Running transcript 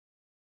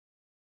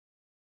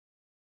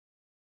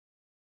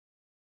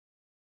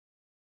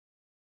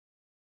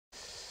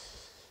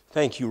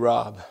Thank you,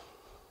 Rob.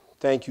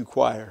 Thank you,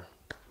 choir.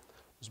 It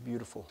was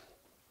beautiful.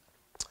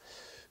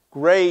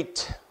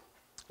 Great.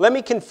 Let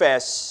me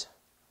confess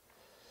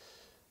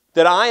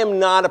that I am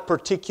not a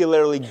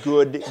particularly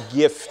good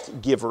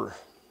gift giver.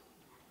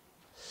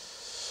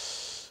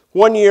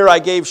 One year I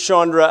gave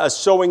Chandra a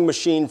sewing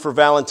machine for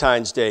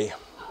Valentine's Day.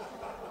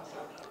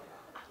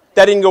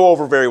 That didn't go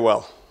over very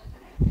well.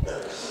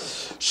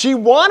 She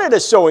wanted a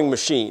sewing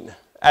machine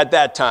at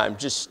that time,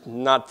 just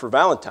not for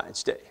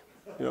Valentine's Day,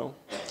 you know.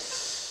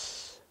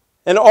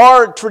 And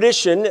our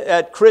tradition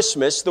at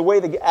Christmas, the way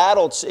the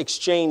adults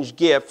exchange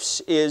gifts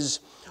is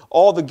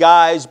all the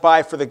guys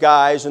buy for the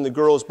guys and the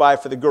girls buy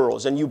for the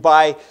girls. And you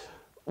buy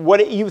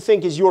what you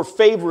think is your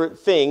favorite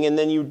thing, and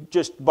then you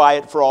just buy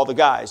it for all the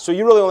guys. So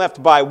you really only have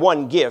to buy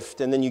one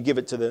gift, and then you give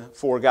it to the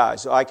four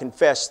guys. So I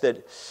confess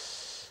that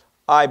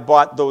I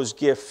bought those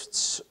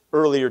gifts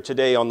earlier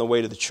today on the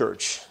way to the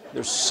church.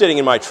 They're sitting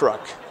in my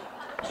truck.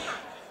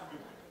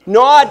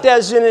 Not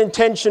as an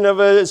intention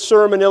of a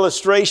sermon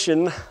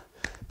illustration.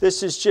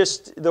 This is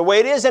just the way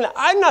it is. And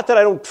I'm not that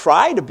I don't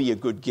try to be a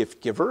good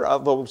gift giver,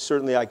 although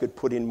certainly I could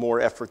put in more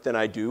effort than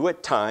I do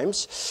at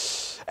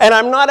times. And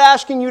I'm not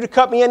asking you to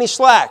cut me any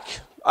slack.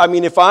 I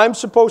mean, if I'm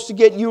supposed to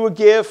get you a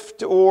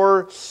gift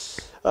or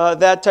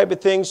that type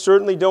of thing,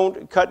 certainly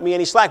don't cut me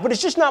any slack. But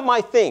it's just not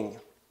my thing.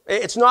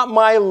 It's not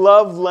my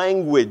love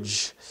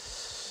language.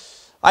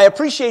 I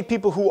appreciate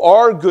people who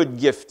are good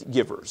gift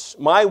givers.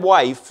 My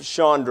wife,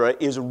 Chandra,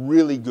 is a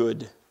really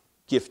good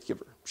gift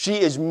giver. She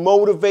is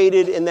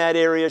motivated in that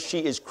area.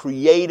 She is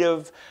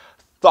creative,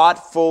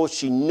 thoughtful.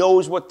 She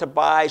knows what to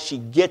buy. She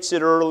gets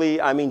it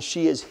early. I mean,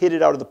 she has hit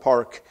it out of the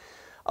park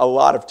a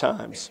lot of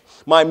times.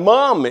 My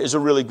mom is a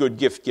really good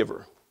gift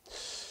giver.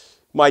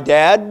 My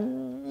dad, a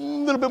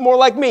little bit more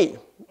like me.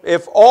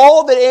 If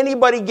all that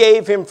anybody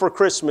gave him for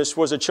Christmas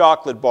was a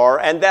chocolate bar,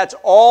 and that's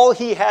all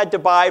he had to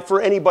buy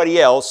for anybody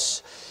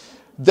else,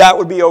 that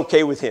would be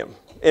okay with him.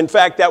 In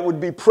fact, that would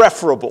be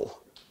preferable.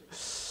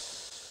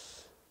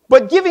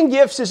 But giving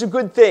gifts is a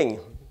good thing.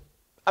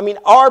 I mean,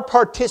 our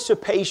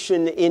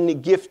participation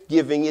in gift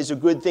giving is a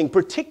good thing,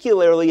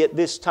 particularly at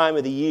this time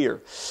of the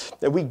year.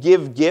 That we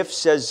give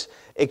gifts as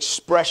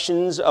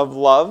expressions of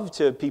love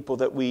to people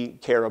that we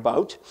care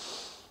about.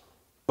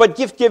 But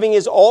gift giving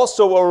is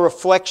also a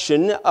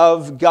reflection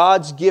of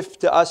God's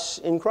gift to us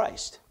in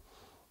Christ.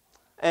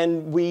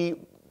 And we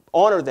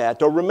honor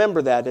that or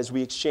remember that as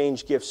we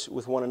exchange gifts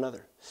with one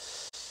another.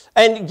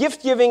 And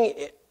gift giving,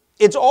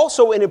 it's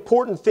also an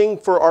important thing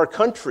for our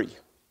country,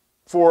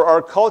 for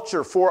our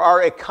culture, for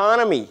our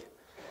economy.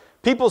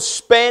 People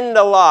spend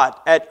a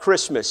lot at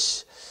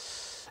Christmas,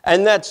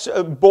 and that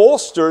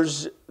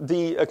bolsters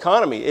the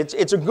economy.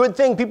 It's a good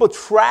thing. People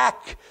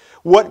track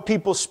what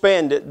people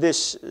spend at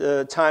this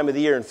time of the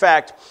year. In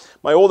fact,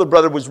 my older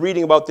brother was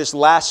reading about this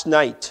last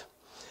night,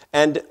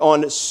 and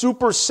on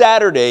Super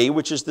Saturday,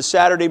 which is the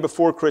Saturday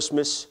before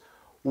Christmas,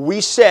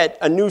 we set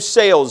a new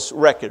sales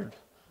record.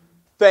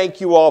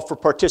 Thank you all for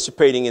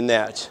participating in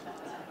that.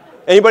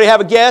 Anybody have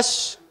a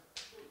guess?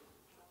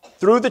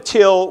 Through the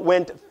till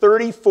went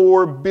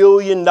 $34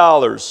 billion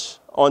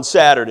on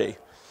Saturday.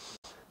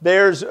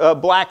 There's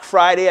Black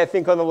Friday, I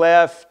think, on the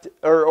left,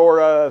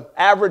 or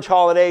average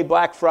holiday,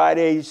 Black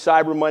Friday,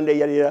 Cyber Monday,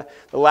 yada, yada.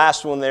 The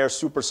last one there,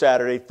 Super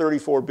Saturday,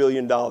 $34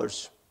 billion.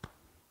 It's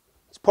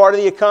part of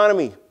the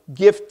economy,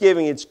 gift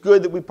giving. It's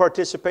good that we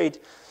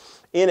participate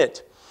in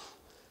it.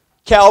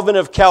 Calvin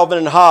of Calvin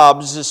and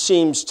Hobbes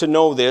seems to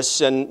know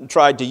this and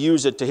tried to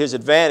use it to his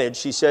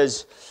advantage. He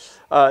says,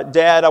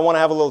 Dad, I want to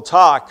have a little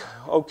talk.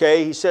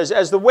 Okay, he says,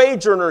 as the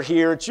wage earner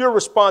here, it's your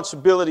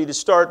responsibility to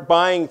start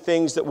buying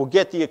things that will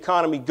get the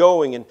economy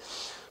going and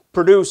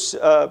produce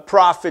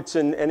profits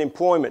and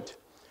employment.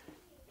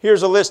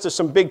 Here's a list of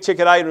some big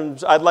ticket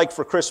items I'd like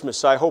for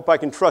Christmas. I hope I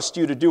can trust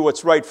you to do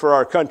what's right for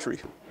our country.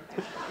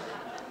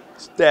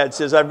 Dad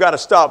says, I've got to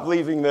stop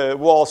leaving the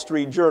Wall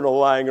Street Journal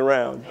lying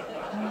around.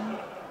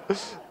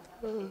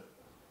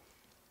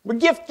 But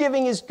gift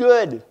giving is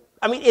good.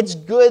 I mean, it's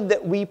good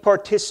that we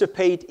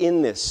participate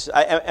in this.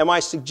 Am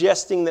I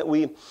suggesting that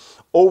we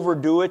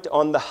overdo it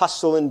on the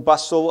hustle and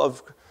bustle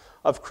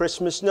of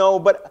Christmas? No,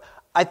 but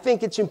I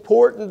think it's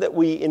important that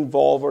we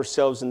involve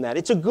ourselves in that.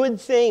 It's a good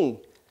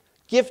thing.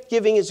 Gift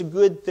giving is a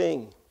good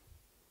thing.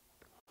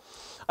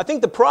 I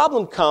think the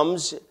problem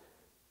comes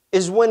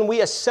is when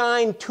we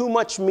assign too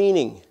much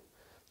meaning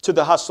to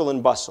the hustle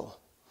and bustle.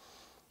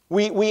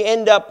 We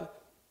end up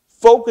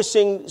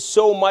focusing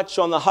so much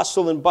on the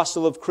hustle and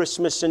bustle of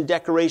Christmas and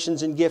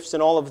decorations and gifts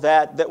and all of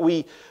that, that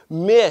we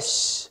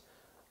miss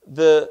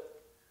the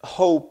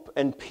hope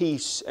and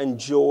peace and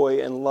joy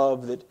and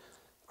love that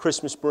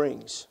Christmas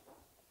brings.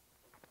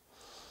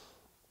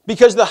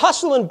 Because the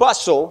hustle and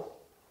bustle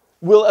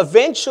will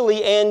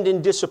eventually end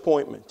in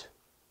disappointment.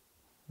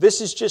 This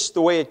is just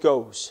the way it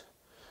goes.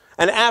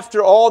 And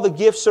after all the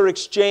gifts are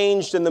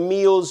exchanged and the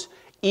meals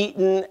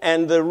eaten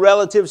and the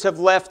relatives have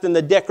left and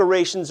the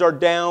decorations are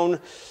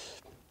down,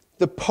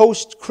 the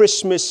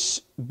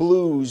post-Christmas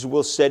blues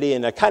will set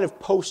in, a kind of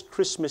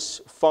post-Christmas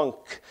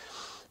funk,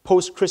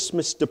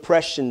 post-Christmas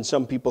depression,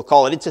 some people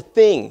call it. It's a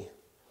thing.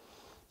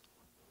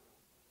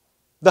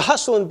 The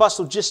hustle and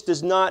bustle just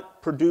does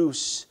not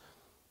produce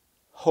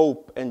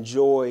hope and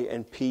joy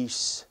and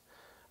peace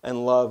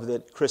and love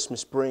that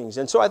Christmas brings.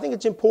 And so I think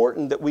it's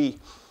important that we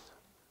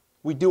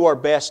do our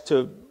best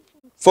to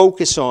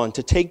focus on,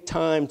 to take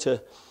time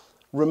to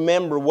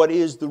remember what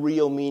is the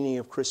real meaning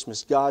of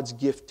Christmas, God's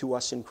gift to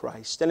us in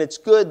Christ. And it's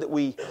good that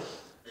we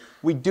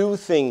do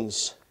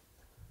things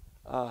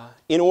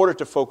in order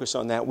to focus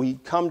on that. We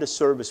come to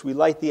service, we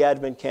light the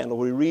Advent candle,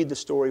 we read the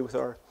story with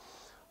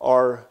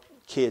our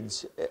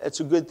kids. It's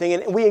a good thing.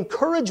 And we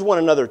encourage one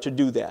another to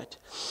do that.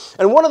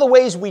 And one of the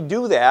ways we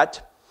do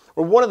that,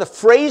 or one of the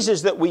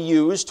phrases that we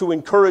use to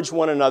encourage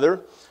one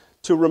another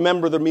to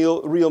remember the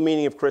real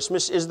meaning of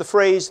Christmas is the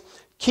phrase,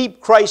 keep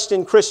Christ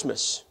in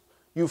Christmas.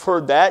 You've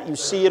heard that. You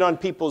see it on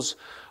people's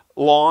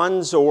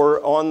lawns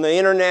or on the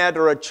internet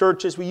or at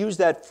churches. We use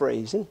that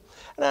phrase. And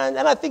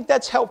I think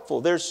that's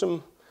helpful. There's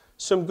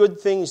some good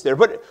things there.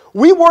 But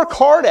we work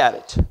hard at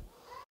it.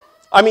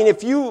 I mean,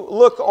 if you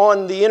look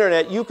on the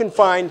internet, you can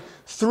find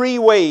 3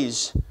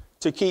 ways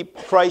to keep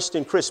Christ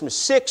in Christmas.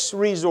 6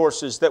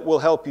 resources that will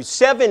help you.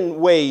 7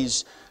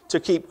 ways to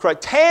keep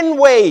Christ. 10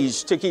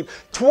 ways to keep.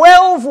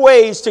 12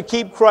 ways to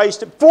keep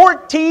Christ.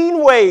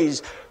 14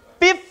 ways.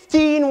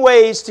 15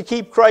 ways to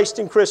keep Christ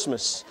in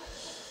Christmas.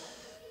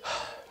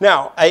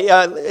 Now,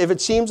 if it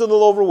seems a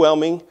little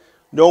overwhelming,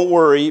 don't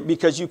worry,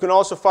 because you can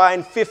also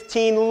find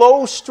 15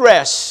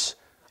 low-stress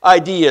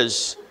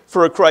ideas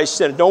for a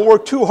Christ-centered. Don't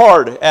work too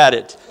hard at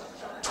it.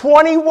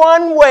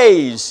 21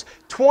 ways,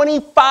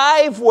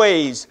 25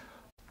 ways,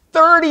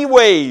 30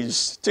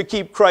 ways to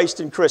keep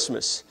Christ in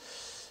Christmas.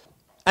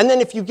 And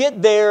then if you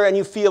get there and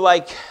you feel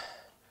like,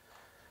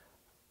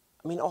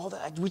 all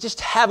that, we just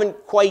haven't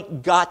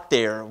quite got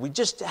there. We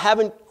just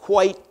haven't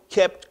quite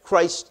kept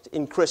Christ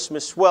in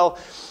Christmas. Well,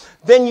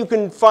 then you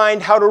can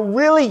find how to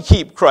really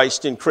keep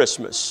Christ in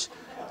Christmas.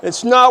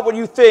 It's not what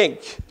you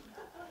think.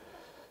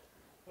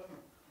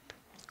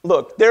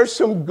 Look, there's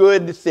some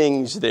good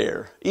things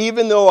there.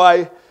 Even though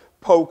I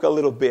poke a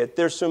little bit,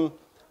 there's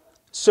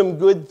some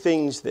good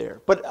things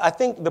there. But I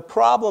think the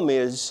problem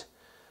is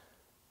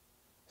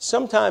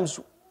sometimes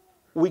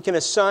we can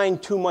assign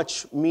too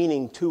much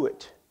meaning to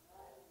it.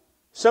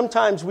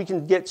 Sometimes we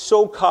can get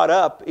so caught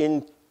up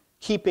in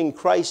keeping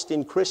Christ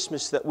in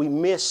Christmas that we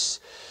miss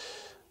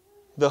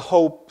the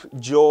hope,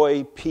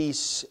 joy,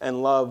 peace,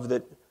 and love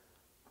that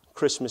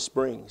Christmas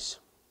brings.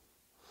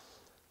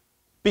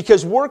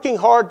 Because working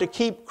hard to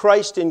keep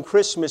Christ in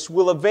Christmas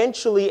will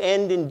eventually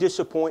end in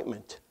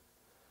disappointment.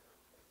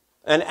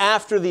 And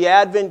after the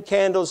Advent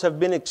candles have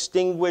been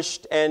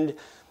extinguished and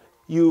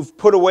you've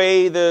put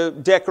away the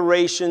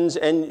decorations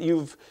and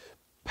you've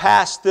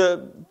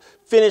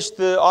finished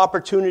the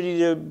opportunity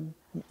to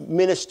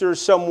minister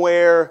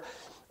somewhere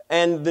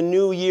and the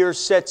new year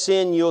sets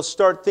in, you'll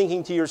start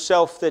thinking to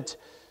yourself that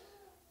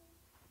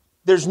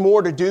there's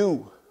more to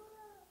do.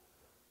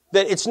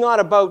 That it's not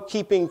about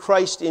keeping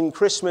Christ in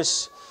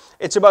Christmas.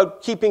 It's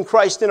about keeping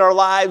Christ in our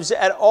lives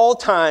at all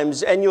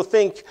times. And you'll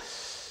think,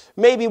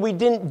 maybe we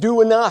didn't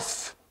do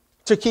enough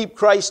to keep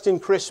Christ in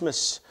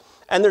Christmas.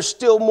 And there's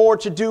still more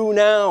to do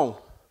now.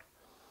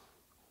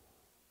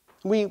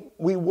 We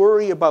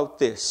worry about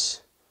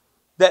this.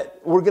 That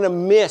we're going to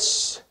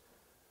miss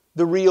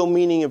the real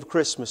meaning of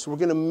Christmas. We're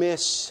going to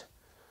miss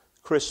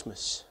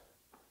Christmas.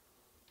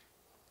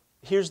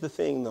 Here's the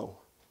thing, though.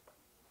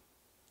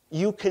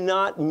 You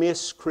cannot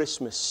miss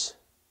Christmas.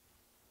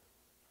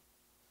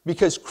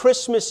 Because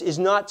Christmas is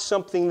not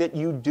something that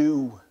you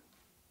do.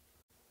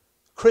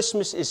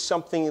 Christmas is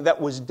something that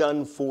was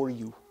done for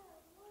you.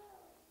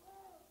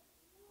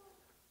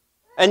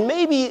 And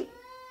maybe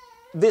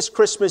this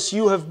Christmas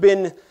you have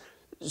been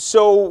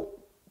so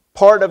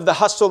part of the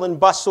hustle and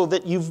bustle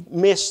that you've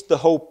missed the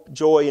hope,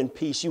 joy, and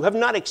peace. You have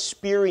not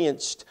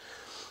experienced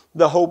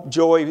the hope,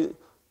 joy,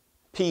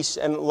 peace,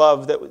 and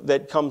love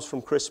that comes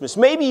from Christmas.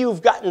 Maybe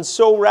you've gotten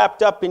so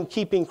wrapped up in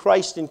keeping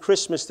Christ in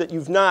Christmas that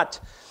you've not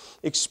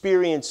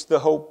experienced the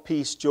hope,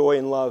 peace, joy,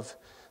 and love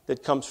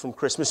that comes from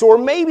Christmas. Or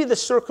maybe the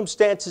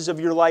circumstances of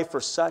your life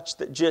are such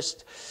that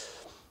just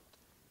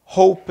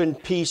hope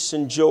and peace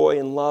and joy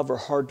and love are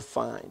hard to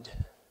find.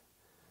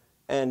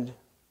 And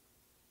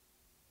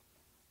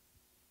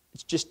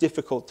it's just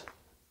difficult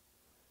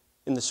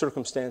in the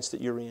circumstance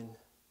that you're in.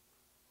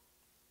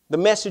 The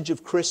message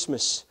of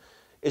Christmas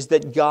is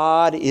that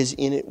God is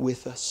in it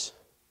with us.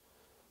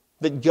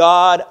 That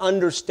God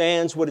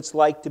understands what it's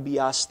like to be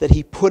us. That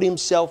He put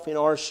Himself in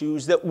our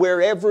shoes. That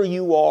wherever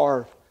you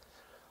are,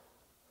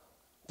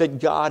 that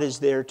God is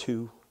there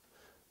too.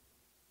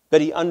 That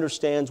He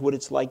understands what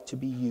it's like to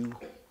be you.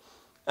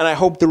 And I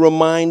hope the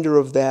reminder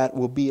of that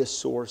will be a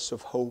source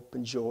of hope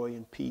and joy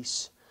and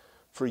peace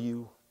for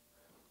you.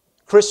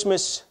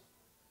 Christmas,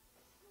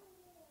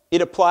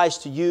 it applies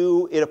to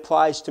you, it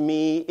applies to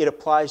me, it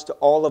applies to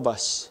all of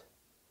us.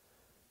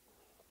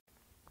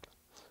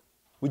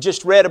 We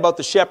just read about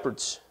the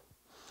shepherds.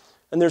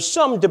 And there's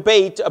some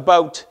debate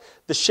about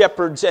the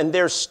shepherds and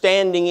their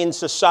standing in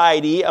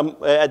society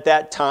at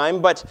that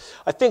time. But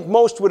I think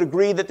most would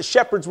agree that the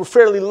shepherds were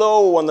fairly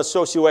low on the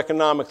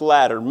socioeconomic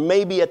ladder,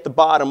 maybe at the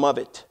bottom of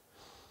it.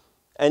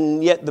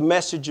 And yet the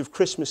message of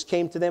Christmas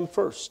came to them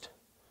first.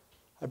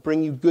 I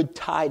bring you good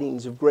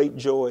tidings of great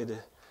joy, the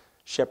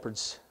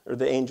shepherds, or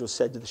the angels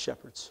said to the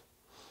shepherds.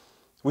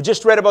 We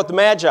just read about the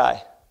Magi.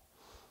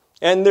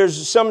 And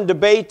there's some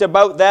debate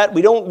about that.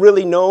 We don't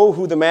really know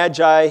who the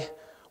Magi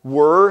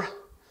were.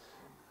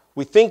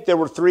 We think there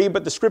were 3,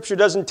 but the Scripture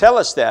doesn't tell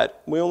us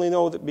that. We only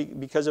know that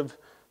because of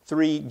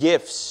 3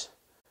 gifts.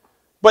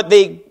 But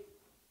they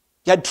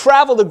had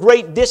traveled a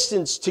great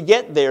distance to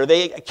get there.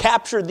 They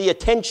captured the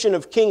attention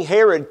of King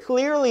Herod.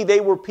 Clearly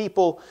they were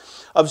people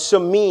of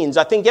some means.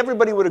 I think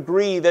everybody would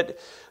agree that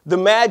the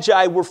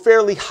Magi were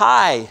fairly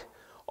high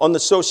on the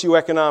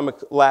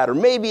socioeconomic ladder,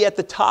 maybe at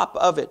the top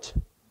of it.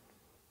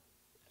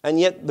 And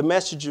yet the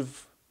message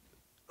of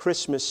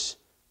Christmas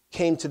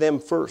came to them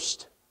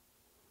first.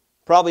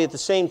 Probably at the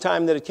same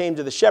time that it came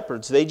to the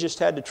shepherds. They just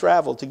had to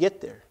travel to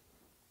get there.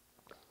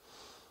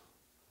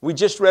 We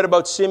just read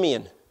about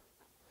Simeon,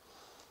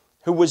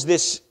 who was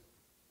this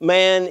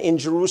man in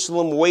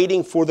Jerusalem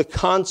waiting for the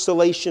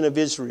consolation of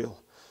Israel,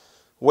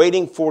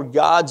 waiting for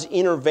God's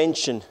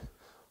intervention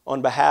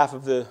on behalf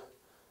of the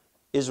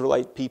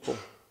Israelite people.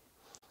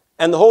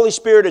 And the Holy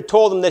Spirit had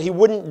told him that he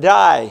wouldn't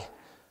die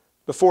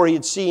before he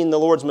had seen the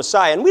Lord's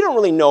Messiah. And we don't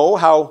really know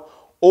how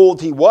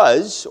old he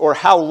was or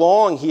how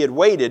long he had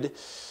waited,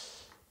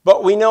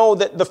 but we know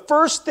that the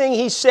first thing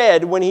he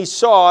said when he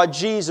saw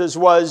Jesus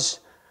was,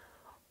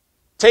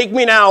 "Take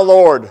me now,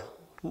 Lord.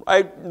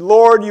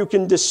 Lord, you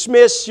can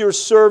dismiss your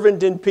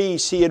servant in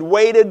peace." He had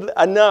waited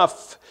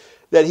enough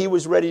that he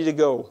was ready to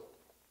go.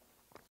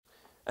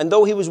 And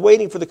though he was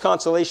waiting for the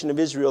consolation of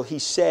Israel, he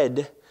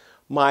said,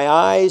 "My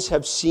eyes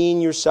have seen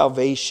your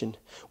salvation,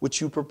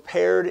 which you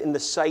prepared in the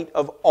sight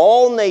of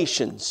all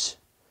nations,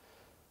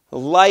 the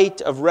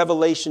light of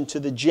revelation to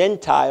the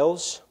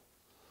Gentiles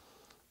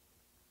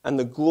and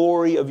the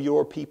glory of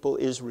your people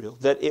Israel."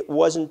 That it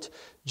wasn't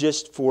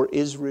just for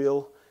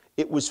Israel,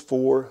 it was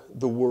for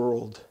the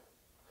world.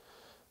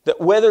 That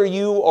whether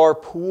you are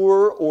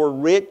poor or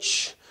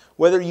rich,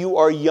 whether you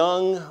are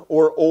young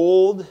or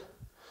old,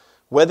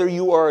 whether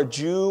you are a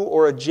Jew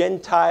or a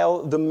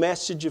Gentile, the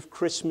message of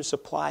Christmas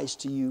applies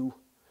to you.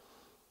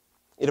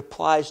 It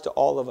applies to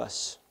all of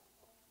us.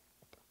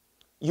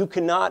 You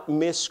cannot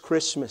miss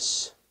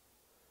Christmas,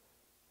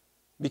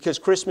 because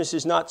Christmas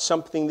is not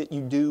something that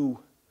you do.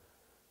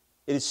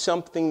 It is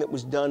something that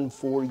was done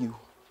for you.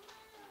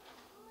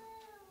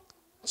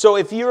 So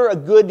if you're a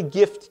good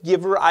gift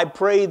giver, I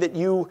pray that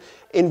you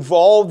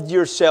involved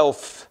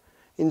yourself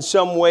in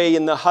some way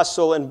in the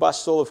hustle and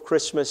bustle of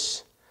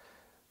Christmas,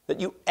 that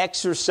you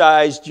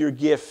exercised your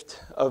gift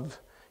of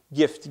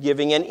gift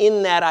giving. And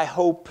in that, I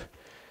hope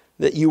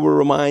that you were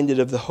reminded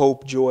of the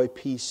hope, joy,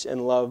 peace,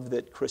 and love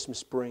that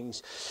Christmas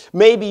brings.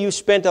 Maybe you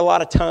spent a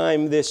lot of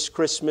time this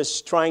Christmas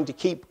trying to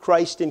keep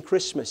Christ in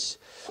Christmas.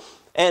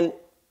 And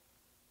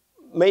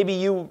maybe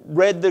you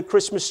read the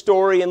Christmas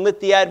story and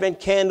lit the Advent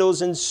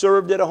candles and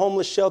served at a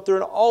homeless shelter,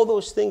 and all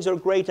those things are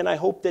great, and I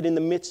hope that in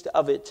the midst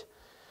of it,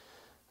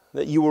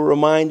 that you were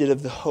reminded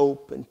of the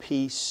hope and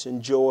peace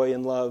and joy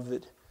and love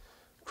that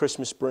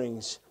Christmas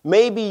brings.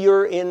 Maybe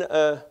you're in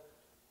a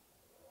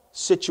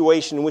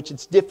situation in which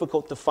it's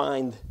difficult to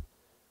find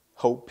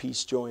hope,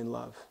 peace, joy, and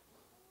love.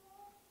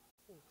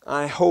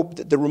 I hope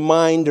that the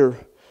reminder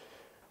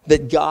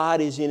that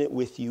God is in it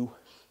with you,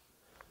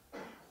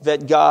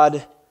 that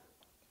God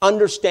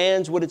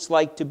understands what it's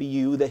like to be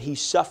you, that He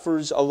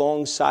suffers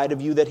alongside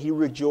of you, that He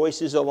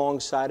rejoices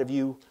alongside of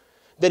you,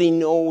 that He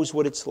knows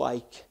what it's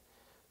like,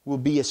 will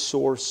be a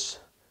source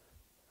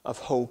of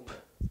hope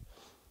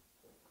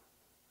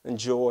and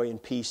joy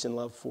and peace and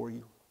love for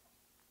you.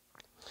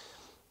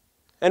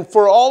 And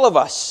for all of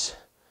us,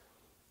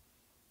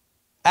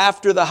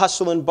 after the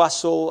hustle and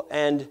bustle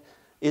and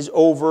is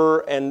over,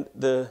 and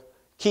the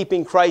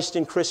keeping Christ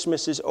in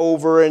Christmas is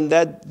over, and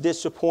that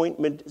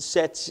disappointment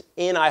sets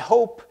in, I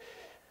hope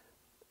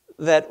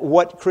that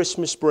what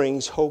Christmas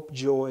brings, hope,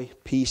 joy,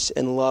 peace,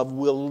 and love,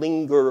 will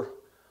linger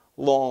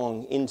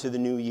long into the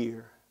new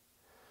year.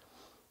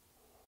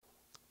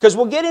 Because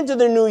we'll get into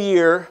the new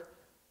year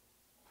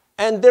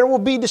and there will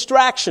be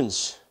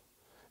distractions.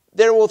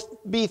 There will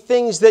be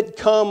things that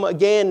come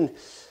again,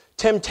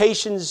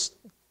 temptations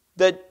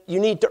that you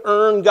need to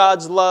earn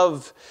God's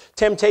love,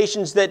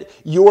 temptations that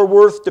your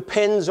worth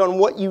depends on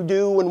what you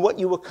do and what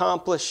you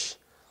accomplish.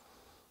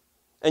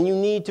 And I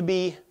need to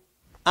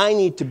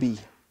be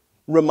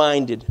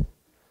reminded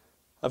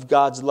of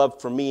God's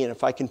love for me. And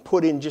if I can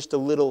put in just a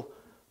little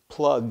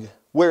plug,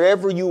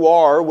 wherever you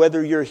are,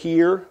 whether you're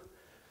here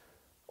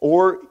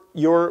or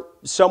you're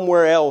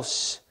somewhere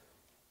else,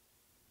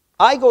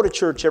 I go to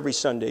church every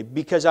Sunday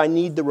because I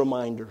need the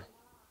reminder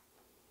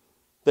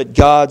that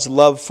God's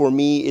love for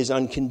me is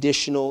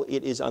unconditional,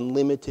 it is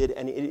unlimited,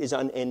 and it is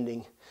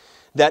unending.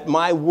 That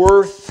my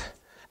worth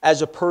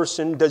as a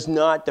person does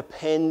not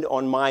depend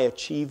on my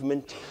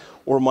achievement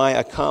or my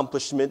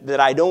accomplishment, that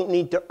I don't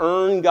need to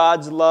earn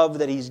God's love,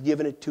 that He's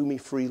given it to me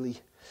freely.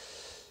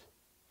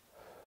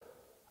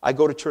 I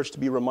go to church to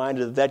be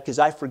reminded of that because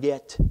I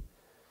forget.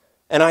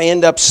 And I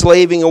end up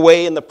slaving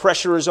away and the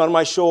pressure is on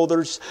my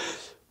shoulders.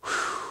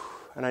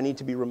 and I need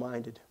to be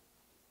reminded.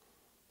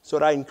 So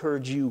that I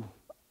encourage you,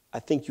 I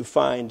think you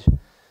find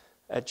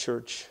at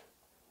church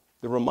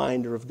the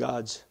reminder of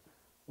God's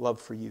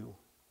love for you.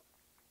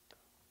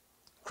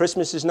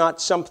 Christmas is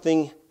not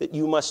something that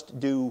you must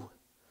do.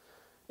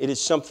 It is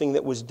something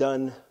that was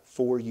done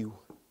for you.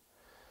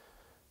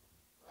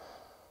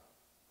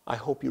 I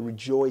hope you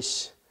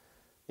rejoice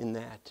in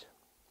that.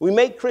 We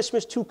make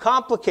Christmas too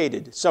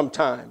complicated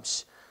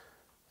sometimes.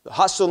 The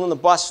hustle and the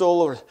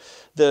bustle, or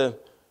the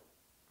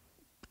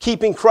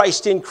keeping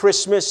Christ in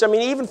Christmas. I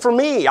mean, even for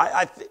me,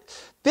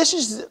 this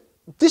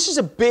is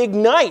a big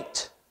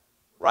night,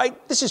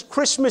 right? This is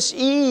Christmas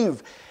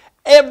Eve.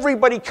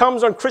 Everybody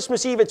comes on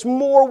Christmas Eve. It's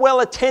more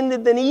well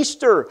attended than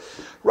Easter,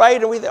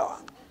 right? And we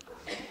thought,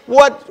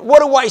 what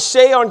do I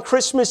say on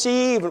Christmas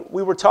Eve?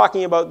 We were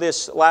talking about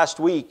this last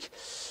week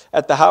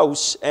at the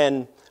house,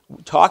 and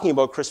talking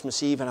about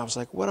Christmas Eve, and I was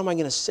like, what am I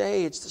going to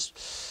say? It's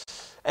this.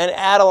 And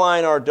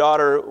Adeline, our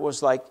daughter,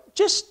 was like,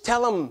 just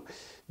tell them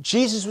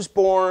Jesus was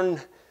born,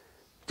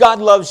 God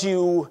loves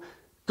you,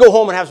 go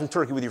home and have some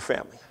turkey with your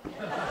family.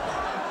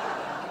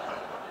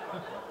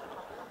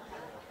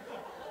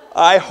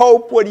 I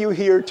hope what you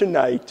hear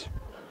tonight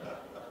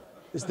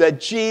is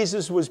that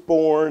Jesus was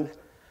born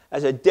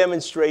as a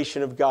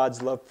demonstration of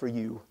God's love for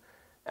you.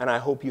 And I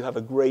hope you have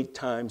a great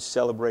time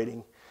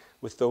celebrating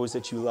with those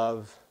that you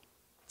love,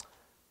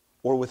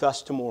 or with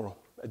us tomorrow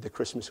at the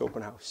Christmas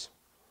open house.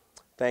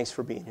 Thanks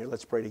for being here.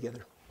 Let's pray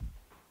together.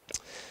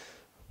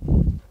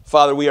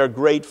 Father, we are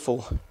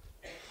grateful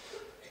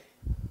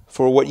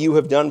for what you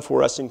have done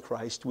for us in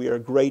Christ. We are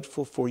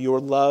grateful for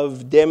your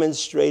love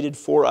demonstrated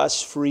for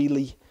us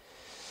freely.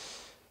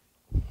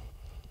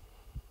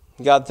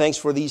 God, thanks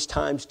for these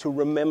times to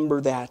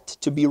remember that,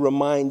 to be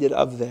reminded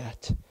of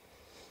that.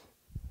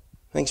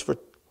 Thanks for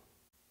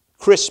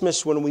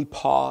Christmas when we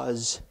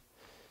pause.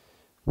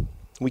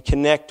 We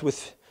connect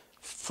with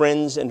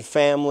friends and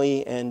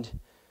family, and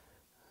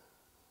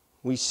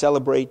we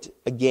celebrate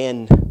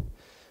again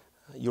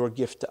your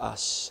gift to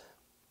us.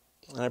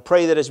 And I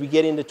pray that as we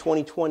get into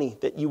 2020,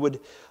 that you would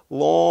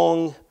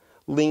long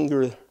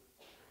linger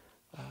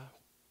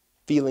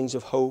feelings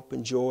of hope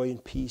and joy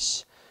and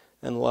peace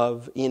and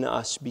love in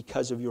us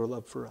because of your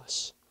love for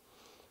us.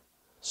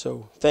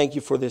 So thank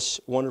you for this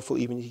wonderful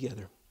evening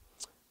together.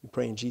 We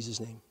pray in Jesus'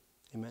 name.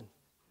 Amen.